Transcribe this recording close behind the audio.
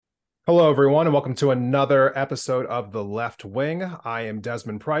Hello, everyone, and welcome to another episode of The Left Wing. I am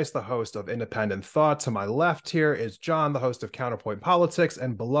Desmond Price, the host of Independent Thought. To my left here is John, the host of Counterpoint Politics,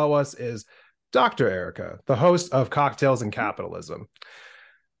 and below us is Dr. Erica, the host of Cocktails and Capitalism.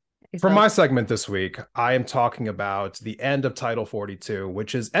 For my segment this week, I am talking about the end of Title 42,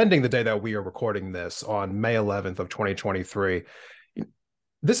 which is ending the day that we are recording this on May 11th of 2023.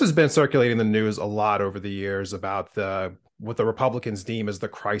 This has been circulating in the news a lot over the years about what the Republicans deem as the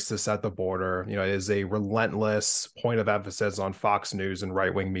crisis at the border. You know, it is a relentless point of emphasis on Fox News and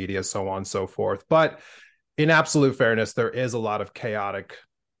right-wing media, so on and so forth. But in absolute fairness, there is a lot of chaotic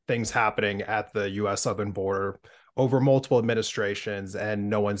things happening at the U.S. southern border over multiple administrations,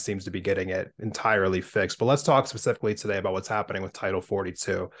 and no one seems to be getting it entirely fixed. But let's talk specifically today about what's happening with Title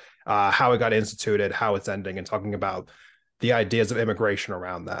 42, how it got instituted, how it's ending, and talking about the ideas of immigration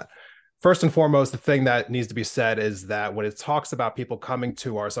around that. First and foremost, the thing that needs to be said is that when it talks about people coming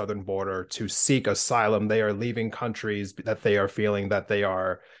to our southern border to seek asylum, they are leaving countries that they are feeling that they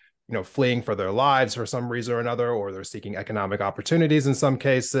are, fleeing for their lives for some reason or another, or they're seeking economic opportunities in some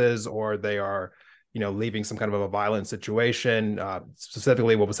cases, or they are, leaving some kind of a violent situation.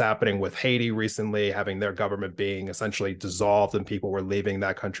 Specifically, what was happening with Haiti recently, having their government being essentially dissolved and people were leaving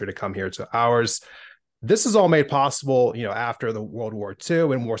that country to come here to ours. This is all made possible, after the World War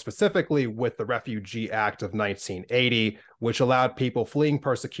II, and more specifically with the Refugee Act of 1980, which allowed people fleeing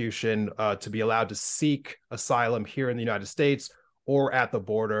persecution to be allowed to seek asylum here in the United States or at the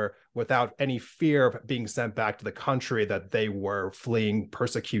border without any fear of being sent back to the country that they were fleeing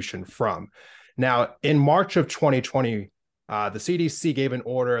persecution from. Now, in March of 2020, the CDC gave an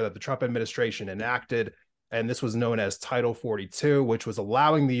order that the Trump administration enacted, and this was known as Title 42, which was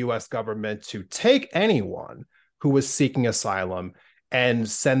allowing the U.S. government to take anyone who was seeking asylum and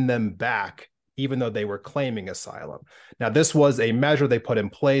send them back, even though they were claiming asylum. Now, this was a measure they put in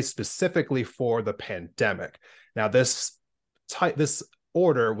place specifically for the pandemic. Now, this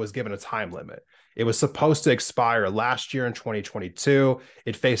order was given a time limit. It was supposed to expire last year in 2022.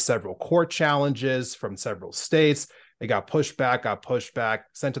 It faced several court challenges from several states. It got pushed back,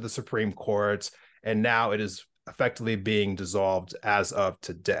 sent to the Supreme Court, and now it is effectively being dissolved as of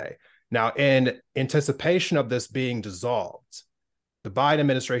today. Now, in anticipation of this being dissolved, the Biden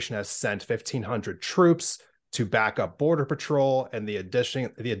administration has sent 1,500 troops to back up Border Patrol and the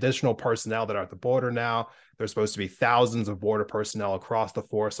additional personnel that are at the border now. There's supposed to be thousands of border personnel across the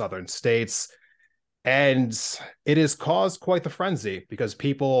 4 southern states. And it has caused quite the frenzy because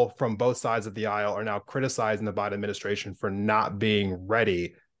people from both sides of the aisle are now criticizing the Biden administration for not being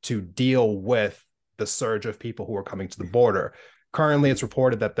ready to deal with the surge of people who are coming to the border. Currently, it's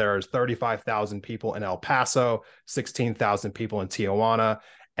reported that there's 35,000 people in El Paso, 16,000 people in Tijuana,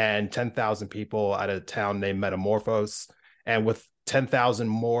 and 10,000 people at a town named Matamoros, and with 10,000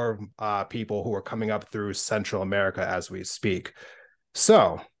 more people who are coming up through Central America as we speak.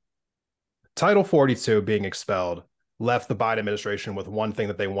 So, Title 42 being expelled left the Biden administration with one thing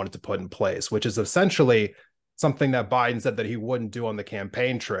that they wanted to put in place, which is essentially something that Biden said that he wouldn't do on the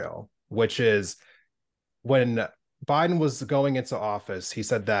campaign trail, which is when Biden was going into office, he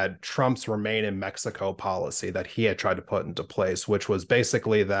said that Trump's remain in Mexico policy that he had tried to put into place, which was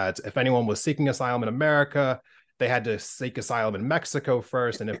basically that if anyone was seeking asylum in America, they had to seek asylum in Mexico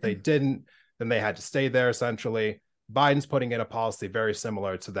first. And if they didn't, then they had to stay there, essentially. Biden's putting in a policy very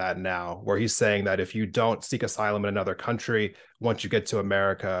similar to that now, where he's saying that if you don't seek asylum in another country, once you get to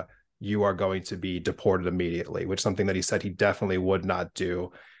America, you are going to be deported immediately, which is something that he said he definitely would not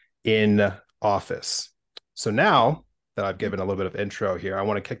do in office. So now that I've given a little bit of intro here, I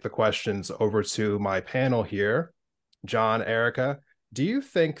want to kick the questions over to my panel here. John, Erica, do you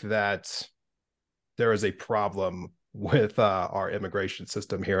think that there is a problem with our immigration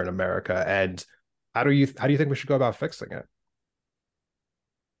system here in America? And how do you think we should go about fixing it?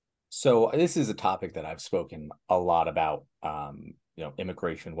 So this is a topic that I've spoken a lot about,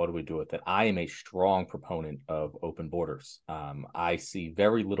 immigration. What do we do with it? I am a strong proponent of open borders. I see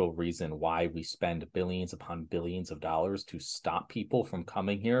very little reason why we spend billions upon billions of dollars to stop people from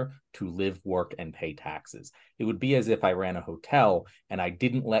coming here to live, work, and pay taxes. It would be as if I ran a hotel and I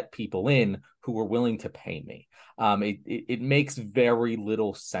didn't let people in who were willing to pay me. It makes very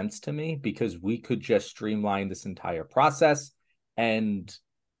little sense to me because we could just streamline this entire process and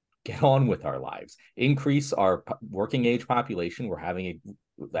get on with our lives, increase our working age population. We're having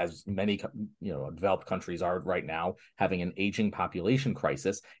as many, developed countries are right now, having an aging population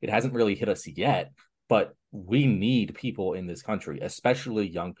crisis. It hasn't really hit us yet, but we need people in this country, especially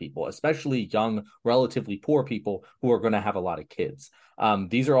young people, especially young, relatively poor people who are going to have a lot of kids.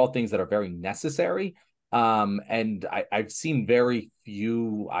 These are all things that are very necessary. And I've seen very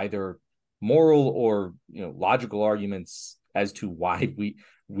few either moral or logical arguments as to why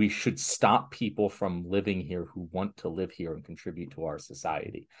we should stop people from living here who want to live here and contribute to our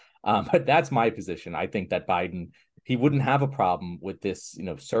society. But that's my position. I think that Biden, he wouldn't have a problem with this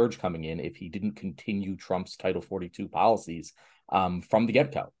surge coming in if he didn't continue Trump's Title 42 policies from the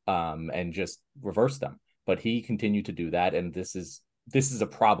get-go and just reverse them. But he continued to do that, and this is a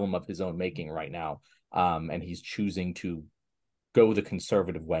problem of his own making right now. And he's choosing to go the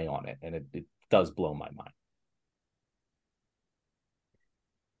conservative way on it, and it does blow my mind.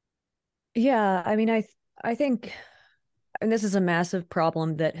 Yeah, I mean, I think, and this is a massive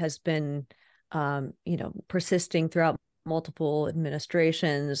problem that has been, persisting throughout multiple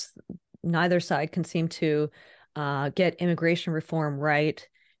administrations. Neither side can seem to get immigration reform right.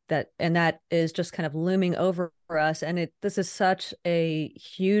 That is just kind of looming over us. And this is such a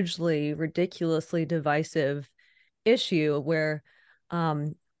hugely, ridiculously divisive issue where,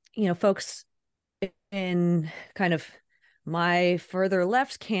 folks in kind of my further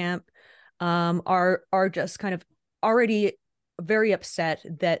left camp are just kind of already very upset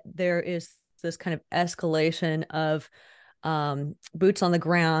that there is this kind of escalation of boots on the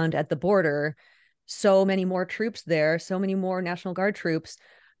ground at the border. So many more troops there, so many more National Guard troops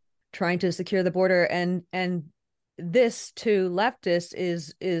trying to secure the border, and this to leftists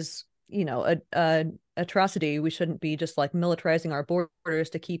is a atrocity. We shouldn't be just like militarizing our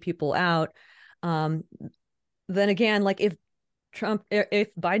borders to keep people out. Then again, like if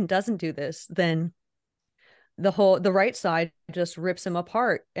Biden doesn't do this, then the right side just rips him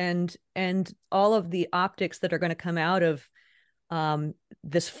apart, and all of the optics that are going to come out of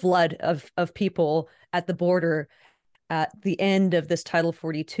this flood of people at the border at the end of this Title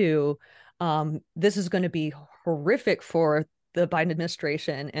 42, this is going to be horrific for the Biden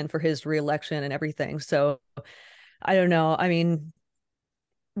administration and for his reelection and everything. So I don't know. I mean,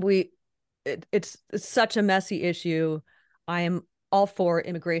 it's such a messy issue. I am all for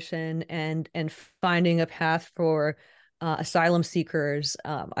immigration and finding a path for asylum seekers.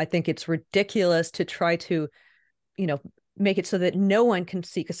 I think it's ridiculous to try to, make it so that no one can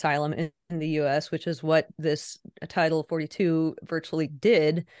seek asylum in the U.S., which is what this Title 42 virtually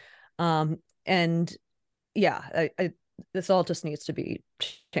did. And yeah, this all just needs to be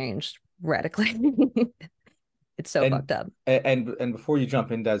changed radically. It's so fucked up. And before you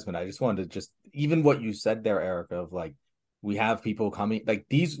jump in, Desmond, I just wanted to even what you said there, Erica, of like, we have people coming like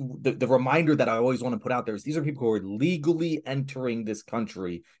these. The reminder that I always want to put out there is these are people who are legally entering this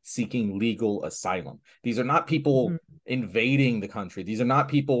country seeking legal asylum. These are not people invading the country. These are not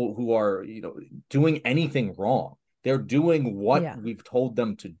people who are, doing anything wrong. They're doing what we've told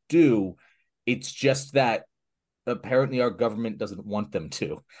them to do. It's just that apparently our government doesn't want them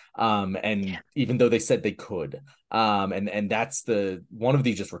to. Even though they said they could. And that's one of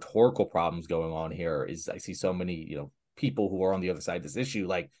these just rhetorical problems going on here is I see so many, people who are on the other side of this issue,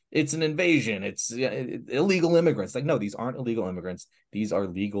 like it's an invasion, it's illegal immigrants. Like, no, these aren't illegal immigrants. These are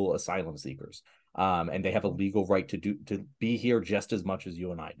legal asylum seekers. And they have a legal right to be here just as much as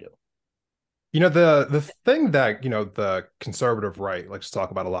you and I do. The thing that, the conservative right likes to talk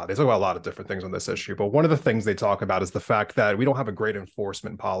about a lot, they talk about a lot of different things on this issue, but one of the things they talk about is the fact that we don't have a great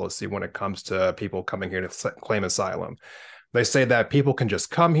enforcement policy when it comes to people coming here to claim asylum. They say that people can just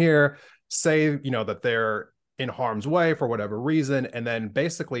come here, say, that they're in harm's way for whatever reason, and then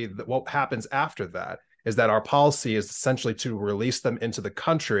basically what happens after that is that our policy is essentially to release them into the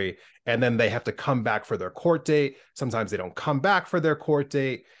country, and then they have to come back for their court date. Sometimes they don't come back for their court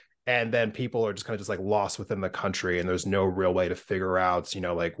date. And then people are just kind of like lost within the country, and there's no real way to figure out,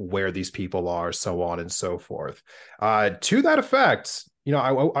 like where these people are, so on and so forth. To that effect,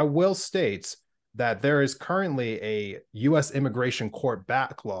 I will state that there is currently a U.S. immigration court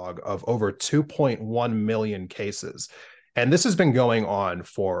backlog of over 2.1 million cases. And this has been going on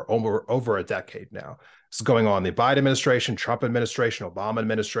for over a decade now. It's going on the Biden administration, Trump administration, Obama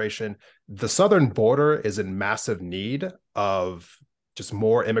administration. The southern border is in massive need of just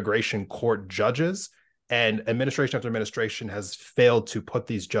more immigration court judges, and administration after administration has failed to put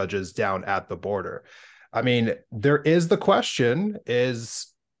these judges down at the border. I mean, there is the question is,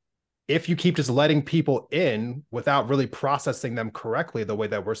 if you keep just letting people in without really processing them correctly the way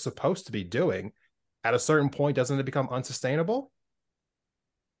that we're supposed to be doing, at a certain point, doesn't it become unsustainable?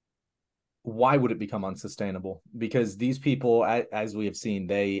 Why would it become unsustainable? Because these people, as we have seen,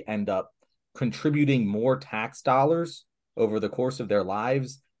 they end up contributing more tax dollars over the course of their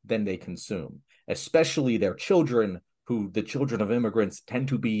lives than they consume, especially their children, who the children of immigrants tend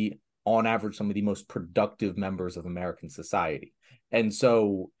to be, on average, some of the most productive members of American society. And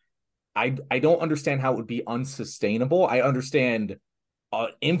so I don't understand how it would be unsustainable. I understand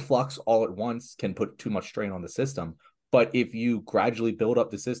influx all at once can put too much strain on the system. But if you gradually build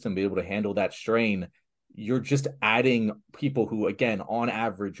up the system, be able to handle that strain, you're just adding people who, again, on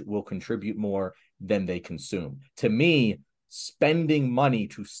average, will contribute more than they consume. To me, spending money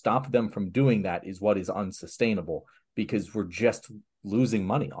to stop them from doing that is what is unsustainable, because we're just losing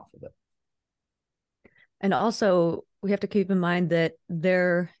money off of it. And also, we have to keep in mind that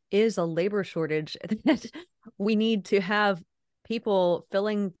there is a labor shortage, that we need to have people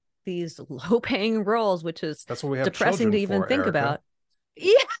filling these low-paying roles, which is that's what we have depressing to even think Erica. about.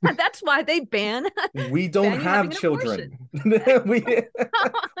 Yeah, that's why they ban. We don't have children.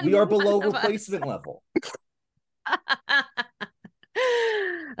 we are below replacement level.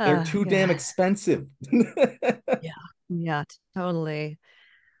 They're too damn expensive. Yeah, totally.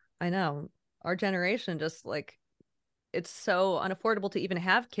 I know. Our generation just like, it's so unaffordable to even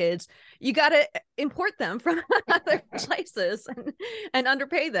have kids. You got to import them from other places and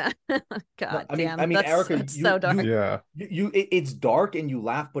underpay them. God damn. I mean, Erica, that's so dark. It's dark and you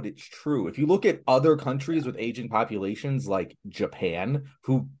laugh, but it's true. If you look at other countries with aging populations like Japan,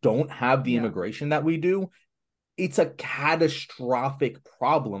 who don't have the immigration that we do, it's a catastrophic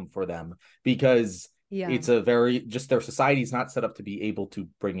problem for them, because it's a their society is not set up to be able to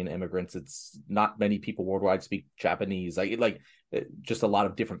bring in immigrants. It's not many people worldwide speak Japanese, like just a lot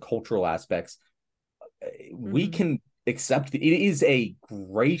of different cultural aspects. We can accept it is a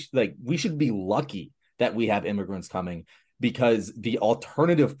great, like, we should be lucky that we have immigrants coming, because the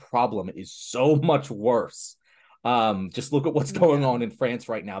alternative problem is so much worse. Just look at what's going on in France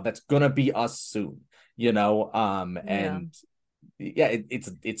right now. That's gonna be us soon, and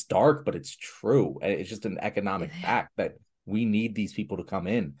it's dark, but it's true. It's just an economic fact that we need these people to come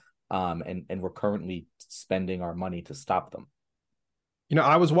in, and we're currently spending our money to stop them.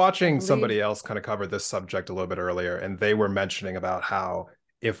 I was watching somebody else kind of cover this subject a little bit earlier, and they were mentioning about how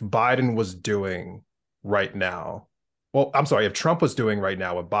if Biden was doing right now, if Trump was doing right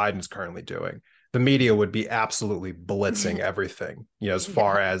now what Biden's currently doing, the media would be absolutely blitzing everything, as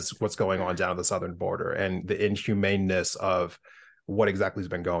far as what's going on down the southern border and the inhumaneness of what exactly has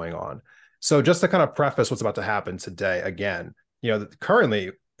been going on. So just to kind of preface what's about to happen today, again,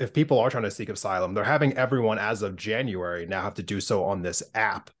 currently, if people are trying to seek asylum, they're having everyone as of January now have to do so on this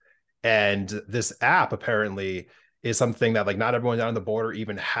app. And this app apparently is something that, like, not everyone down the border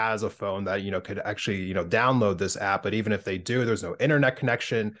even has a phone that, could actually, download this app. But even if they do, there's no internet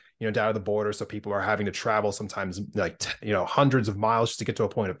connection, down at the border. So people are having to travel sometimes like, hundreds of miles just to get to a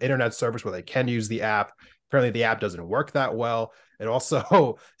point of internet service where they can use the app. Apparently the app doesn't work that well. It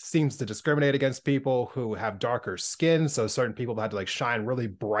also seems to discriminate against people who have darker skin. So certain people had to like shine really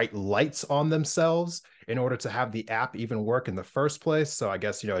bright lights on themselves in order to have the app even work in the first place. So I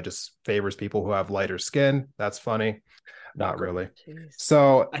guess, it just favors people who have lighter skin. That's funny. Not really. Jeez.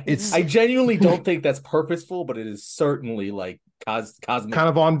 So I genuinely don't think that's purposeful, but it is certainly like cosmic, kind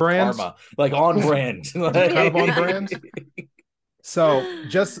of on brand, karma, like on brand, kind of on brand. So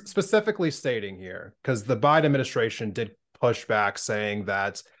just specifically stating here, because the Biden administration did push back, saying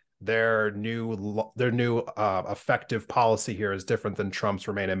that their new effective policy here is different than Trump's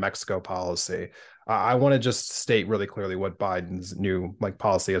Remain in Mexico policy. I want to just state really clearly what Biden's new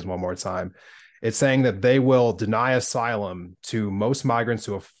policy is one more time. It's saying that they will deny asylum to most migrants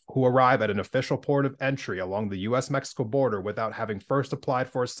who arrive at an official port of entry along the U.S.-Mexico border without having first applied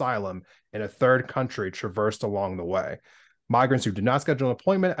for asylum in a third country traversed along the way. Migrants who do not schedule an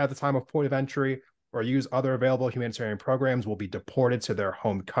appointment at the time of point of entry or use other available humanitarian programs will be deported to their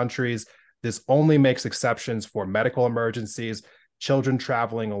home countries. This only makes exceptions for medical emergencies, children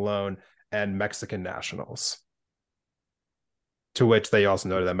traveling alone, and Mexican nationals. To which they also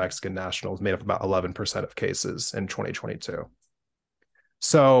noted that Mexican nationals made up about 11% of cases in 2022.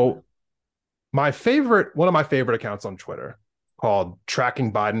 So one of my favorite accounts on Twitter, called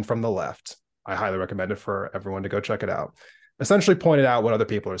Tracking Biden from the Left, I highly recommend it for everyone to go check it out, essentially pointed out what other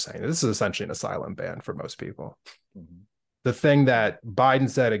people are saying. This is essentially an asylum ban for most people. Mm-hmm. The thing that Biden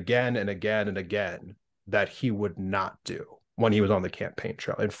said again and again and again that he would not do when he was on the campaign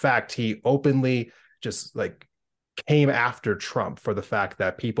trail. In fact, he openly just came after Trump for the fact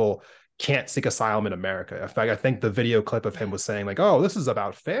that people can't seek asylum in America. In fact, I think the video clip of him was saying oh, this is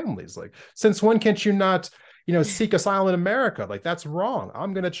about families. Since when can't you not, seek asylum in America? That's wrong.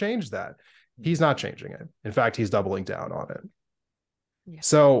 I'm going to change that. He's not changing it. In fact, he's doubling down on it. Yeah.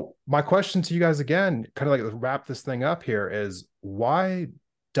 So my question to you guys again, kind of wrap this thing up here, is why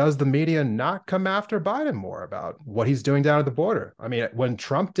does the media not come after Biden more about what he's doing down at the border? I mean, when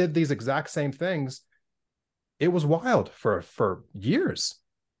Trump did these exact same things, it was wild for years.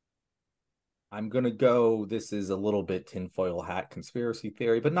 I'm going to go, this is a little bit tinfoil hat conspiracy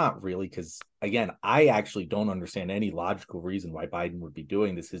theory, but not really, because again, I actually don't understand any logical reason why Biden would be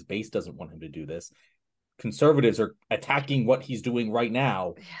doing this. His base doesn't want him to do this. Conservatives are attacking what he's doing right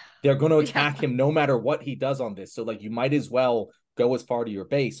now. They're going to attack him no matter what he does on this. So like, you might as well go as far to your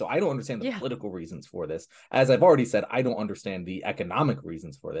base. So I don't understand the political reasons for this. As I've already said, I don't understand the economic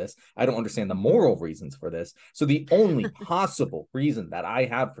reasons for this. I don't understand the moral reasons for this. So the only possible reason that I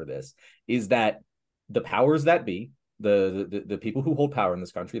have for this is that the powers that be, the people who hold power in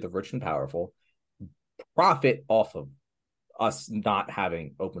this country, the rich and powerful, profit off of us not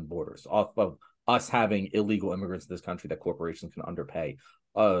having open borders, off of us having illegal immigrants in this country that corporations can underpay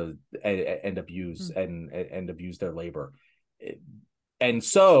and abuse and abuse their labor. And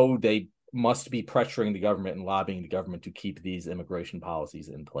so they must be pressuring the government and lobbying the government to keep these immigration policies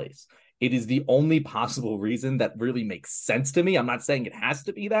in place. It is the only possible reason that really makes sense to me. I'm not saying it has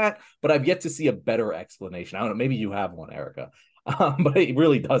to be that, but I've yet to see a better explanation. I don't know, maybe you have one, Erica, but it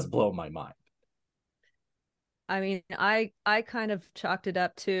really does blow my mind. I mean, I kind of chalked it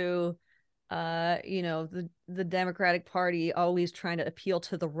up to, the Democratic Party always trying to appeal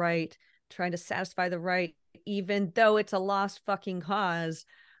to the right, trying to satisfy the right, even though it's a lost fucking cause,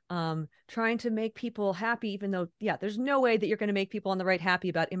 trying to make people happy, even though, there's no way that you're going to make people on the right happy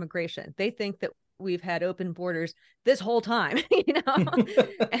about immigration. They think that we've had open borders this whole time,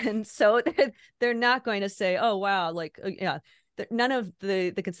 and so they're not going to say, oh, wow, like, none of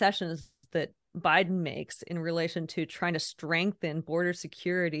the concessions that Biden makes in relation to trying to strengthen border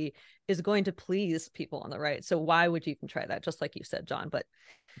security is going to please people on the right. So why would you even try that? Just like you said, John, but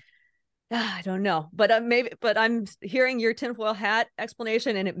I don't know, but but I'm hearing your tinfoil hat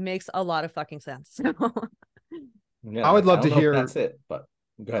explanation and it makes a lot of fucking sense. Yeah, I would love to hear. That's it, but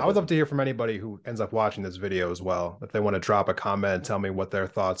I would love to hear from anybody who ends up watching this video as well. If they want to drop a comment, tell me what their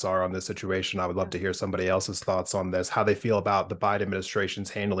thoughts are on this situation. I would love to hear somebody else's thoughts on this, how they feel about the Biden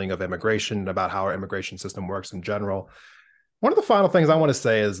administration's handling of immigration, and about how our immigration system works in general. One of the final things I want to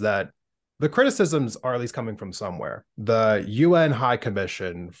say is that the criticisms are at least coming from somewhere. The UN High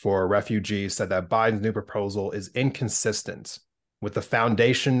Commission for Refugees said that Biden's new proposal is inconsistent with the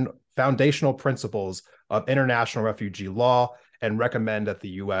foundational principles of international refugee law and recommend that the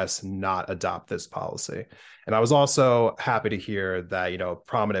U.S. not adopt this policy. And I was also happy to hear that,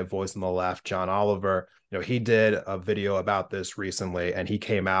 prominent voice on the left, John Oliver, he did a video about this recently, and he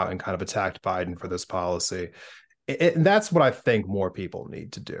came out and kind of attacked Biden for this policy. And that's what I think more people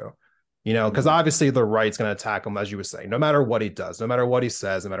need to do, because obviously the right's going to attack him, as you were saying, no matter what he does, no matter what he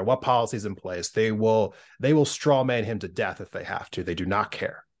says, no matter what policies in place, they will straw man him to death if they have to. They do not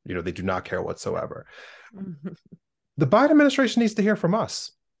care. They do not care whatsoever. The Biden administration needs to hear from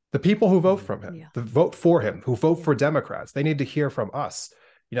us, the people who vote from him, the vote for him, who vote for Democrats. They need to hear from us.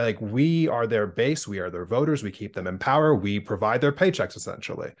 We are their base. We are their voters. We keep them in power. We provide their paychecks,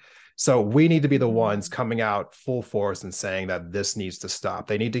 essentially. So we need to be the ones coming out full force and saying that this needs to stop.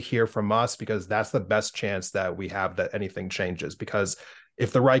 They need to hear from us, because that's the best chance that we have that anything changes. Because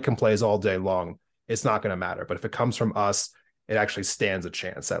if the right complains all day long, it's not going to matter. But if it comes from us, it actually stands a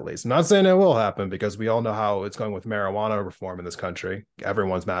chance, at least. I'm not saying it will happen, because we all know how it's going with marijuana reform in this country.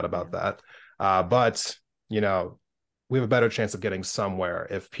 Everyone's mad about that. But, we have a better chance of getting somewhere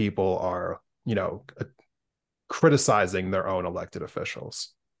if people are, criticizing their own elected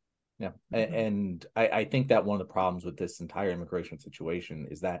officials. Yeah. And I think that one of the problems with this entire immigration situation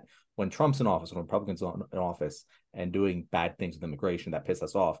is that when Trump's in office, when Republicans are in office and doing bad things with immigration that piss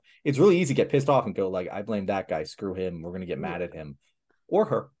us off, it's really easy to get pissed off and go like, I blame that guy, screw him, we're going to get mad at him or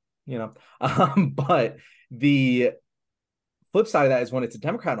her, but the flip side of that is when it's a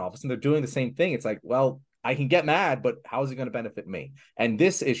Democrat in office and they're doing the same thing, it's like, well, I can get mad, but how is it going to benefit me? And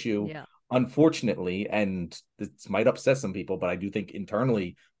this issue, unfortunately, and this might upset some people, but I do think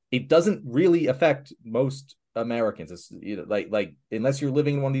internally, it doesn't really affect most Americans. It's like unless you're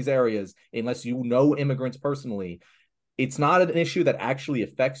living in one of these areas, unless you know immigrants personally, it's not an issue that actually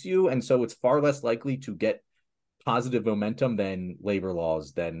affects you. And so it's far less likely to get positive momentum than labor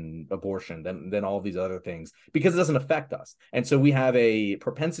laws, than abortion, than all these other things, because it doesn't affect us. And so we have a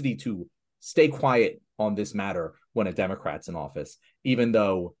propensity to stay quiet on this matter when a Democrat's in office, even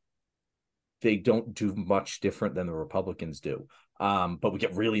though they don't do much different than the Republicans do. But we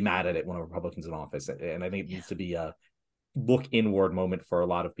get really mad at it when a Republican's in office. And I think it needs to be a look inward moment for a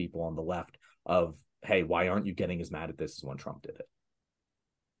lot of people on the left of, hey, why aren't you getting as mad at this as when Trump did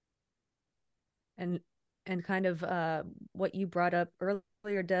it? And kind of what you brought up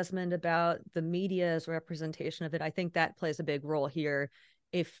earlier, Desmond, about the media's representation of it, I think that plays a big role here.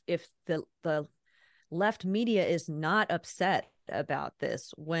 If the left media is not upset about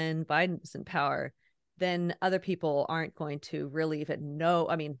this when Biden's in power, then other people aren't going to really even know.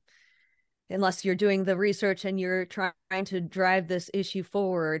 I mean, unless you're doing the research and you're trying to drive this issue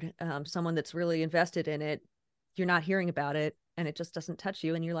forward, someone that's really invested in it, you're not hearing about it and it just doesn't touch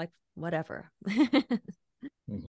you. And you're like, whatever.